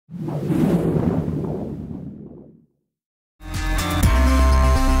Bit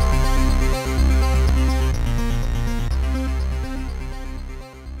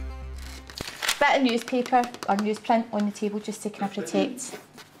of newspaper or newsprint on the table just to kind of protect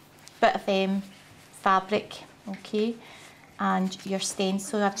bit of fabric, okay, and your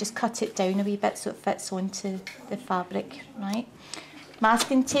stencil. I've just cut it down a wee bit so it fits onto the fabric, right?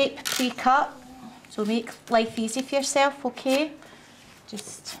 Masking tape pre-cut, so make life easy for yourself, okay?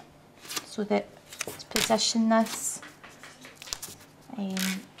 Just so that to position this in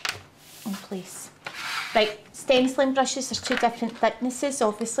place. Right, stenciling brushes, there's two different thicknesses.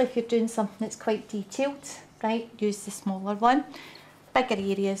 Obviously, if you're doing something that's quite detailed, right, use the smaller one. Bigger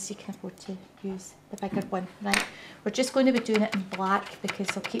areas, you can afford to use the bigger one, right? We're just going to be doing it in black because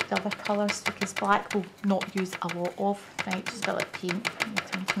I'll keep the other colours, because black will not use a lot of, right? Just a bit like paint, you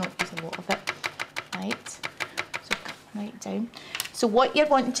tend to not use a lot of it, right? So right down. So what you're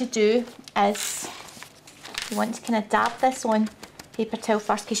wanting to do is you want to kind of dab this on paper towel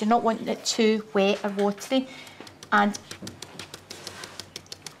first, because you're not wanting it too wet or watery, and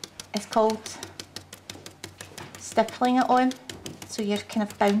it's called stippling it on. So you're kind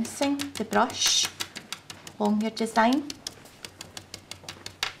of bouncing the brush along your design.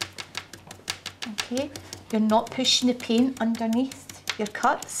 Okay, you're not pushing the paint underneath your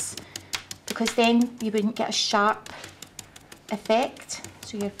cuts, because then you wouldn't get a sharp effect.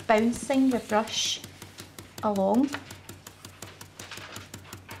 So you're bouncing your brush along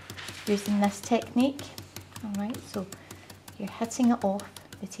using this technique. Alright, so you're hitting it off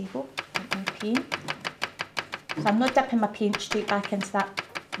the table with my paint. So I'm not dipping my paint straight back into that,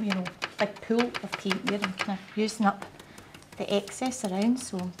 you know, big pool of paint there. I'm kind of using up the excess around,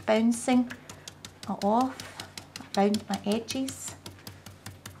 so I'm bouncing it off around my edges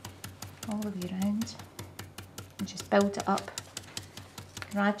all the way around, and just build it up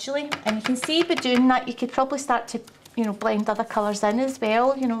gradually. And you can see by doing that you could probably start to, you know, blend other colours in as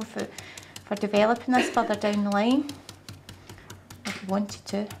well, you know, for developing this further down the line if you wanted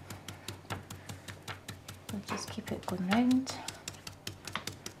to. So just keep it going round.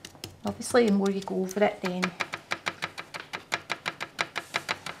 Obviously the more you go over it, then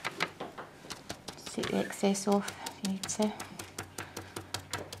just take the excess off if you need to.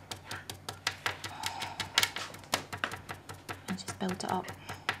 And just build it up.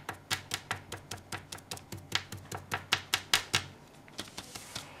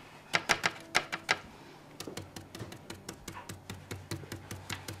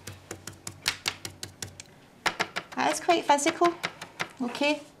 That is quite physical,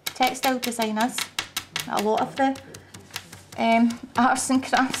 okay? Textile designers, a lot of the arts and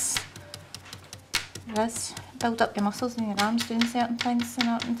crafts, there is build up your muscles in your arms doing certain things in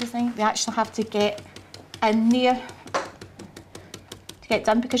art and design. They actually have to get in there to get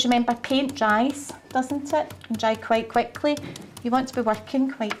done, because remember, paint dries, doesn't it? It can dry quite quickly. You want to be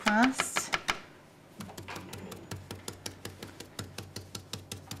working quite fast.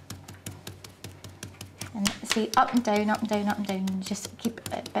 And see, up and down, up and down, up and down, and just keep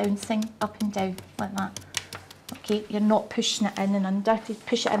it bouncing up and down like that. Okay, you're not pushing it in and under. If you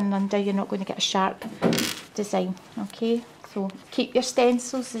push it in and under, you're not going to get a sharp design. Okay, so keep your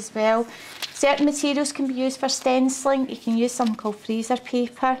stencils as well. Certain materials can be used for stenciling. You can use something called freezer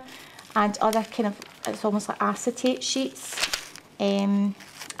paper and other kind of, it's almost like acetate sheets. And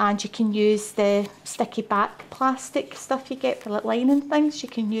you can use the sticky back plastic stuff you get for like lining things. You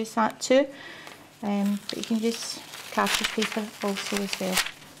can use that too. But you can use cartridge paper also as well.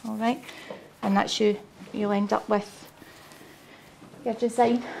 Alright, and that's you'll end up with your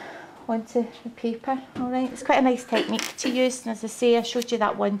design onto the paper. Alright, it's quite a nice technique to use, and as I say, I showed you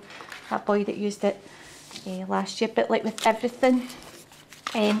that boy that used it last year. But like with everything,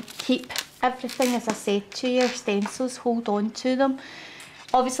 keep everything, as I said, to your stencils, hold on to them.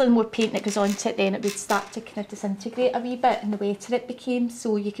 Obviously the more paint that goes onto it, then it would start to kind of disintegrate a wee bit, and the wetter it became,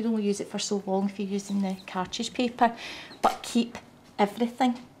 so you could only use it for so long if you're using the cartridge paper. But keep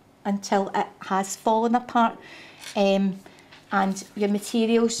everything until it has fallen apart. And your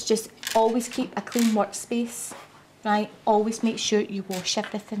materials, just always keep a clean workspace, right? Always make sure you wash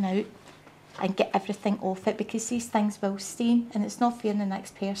everything out and get everything off it, because these things will stain and it's not fair on the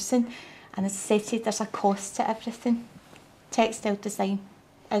next person. And as I said, there's a cost to everything. Textile design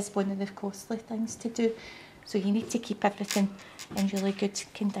is one of the costly things to do, so you need to keep everything in really good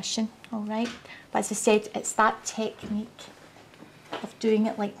condition. All right, but as I said, it's that technique of doing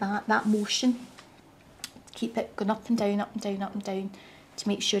it like that, that motion, keep it going up and down, up and down, up and down, to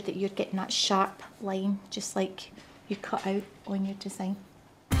make sure that you're getting that sharp line, just like you cut out on your design.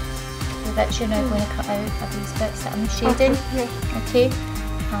 The bits you're now going to cut out are these bits that I'm shading. Okay,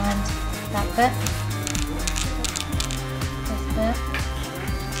 and that bit, this bit.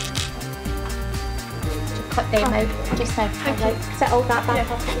 Just cut them out just now. Alright, set all that back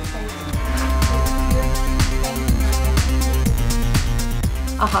off to the side.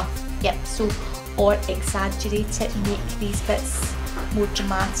 Yep, so, or exaggerate it, make these bits more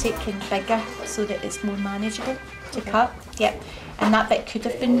dramatic and bigger so that it's more manageable to cut. Yep, and that bit could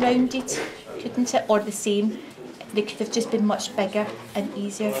have been rounded, couldn't it? Or the same. They could have just been much bigger and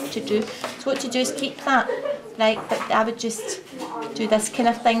easier to do. So what to do is keep that, right? But I would just do this kind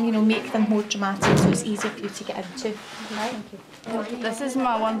of thing, you know, make them more dramatic so it's easier for you to get into. Right? Thank you. This is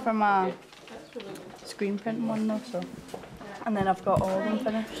my one for my screen printing one though, so. And then I've got all of them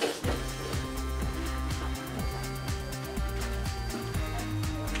finished.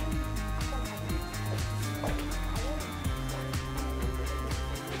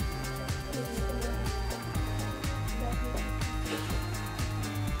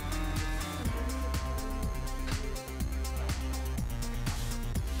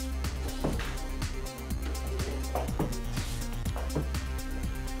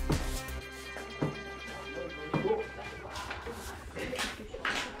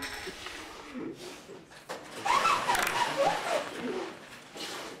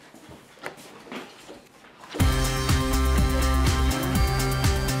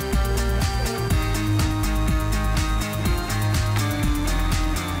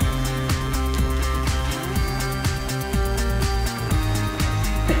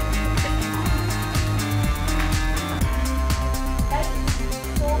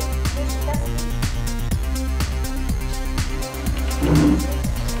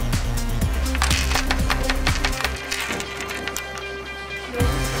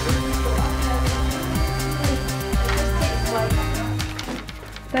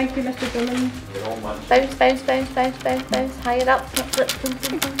 Thank you, Mr. Dillon. Bounce, bounce, bounce, bounce, bounce, bounce, higher up. Boom, boom,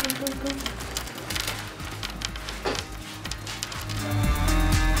 boom, boom, boom, boom.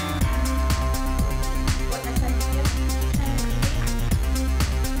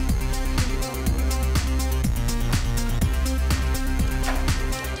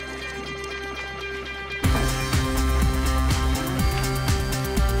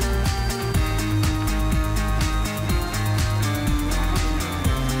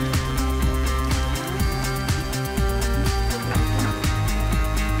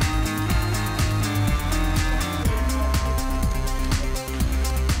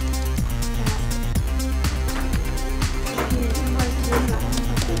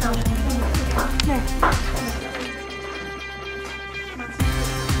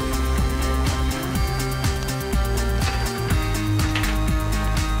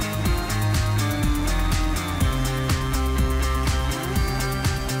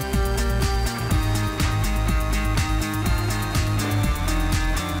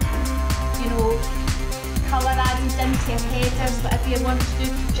 Into your headers, whatever you want to do,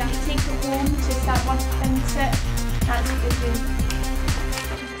 just take it home to start working into it. That's what you're doing.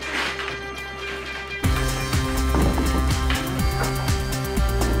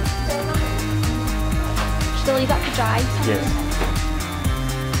 Should I leave that to dry? Yes.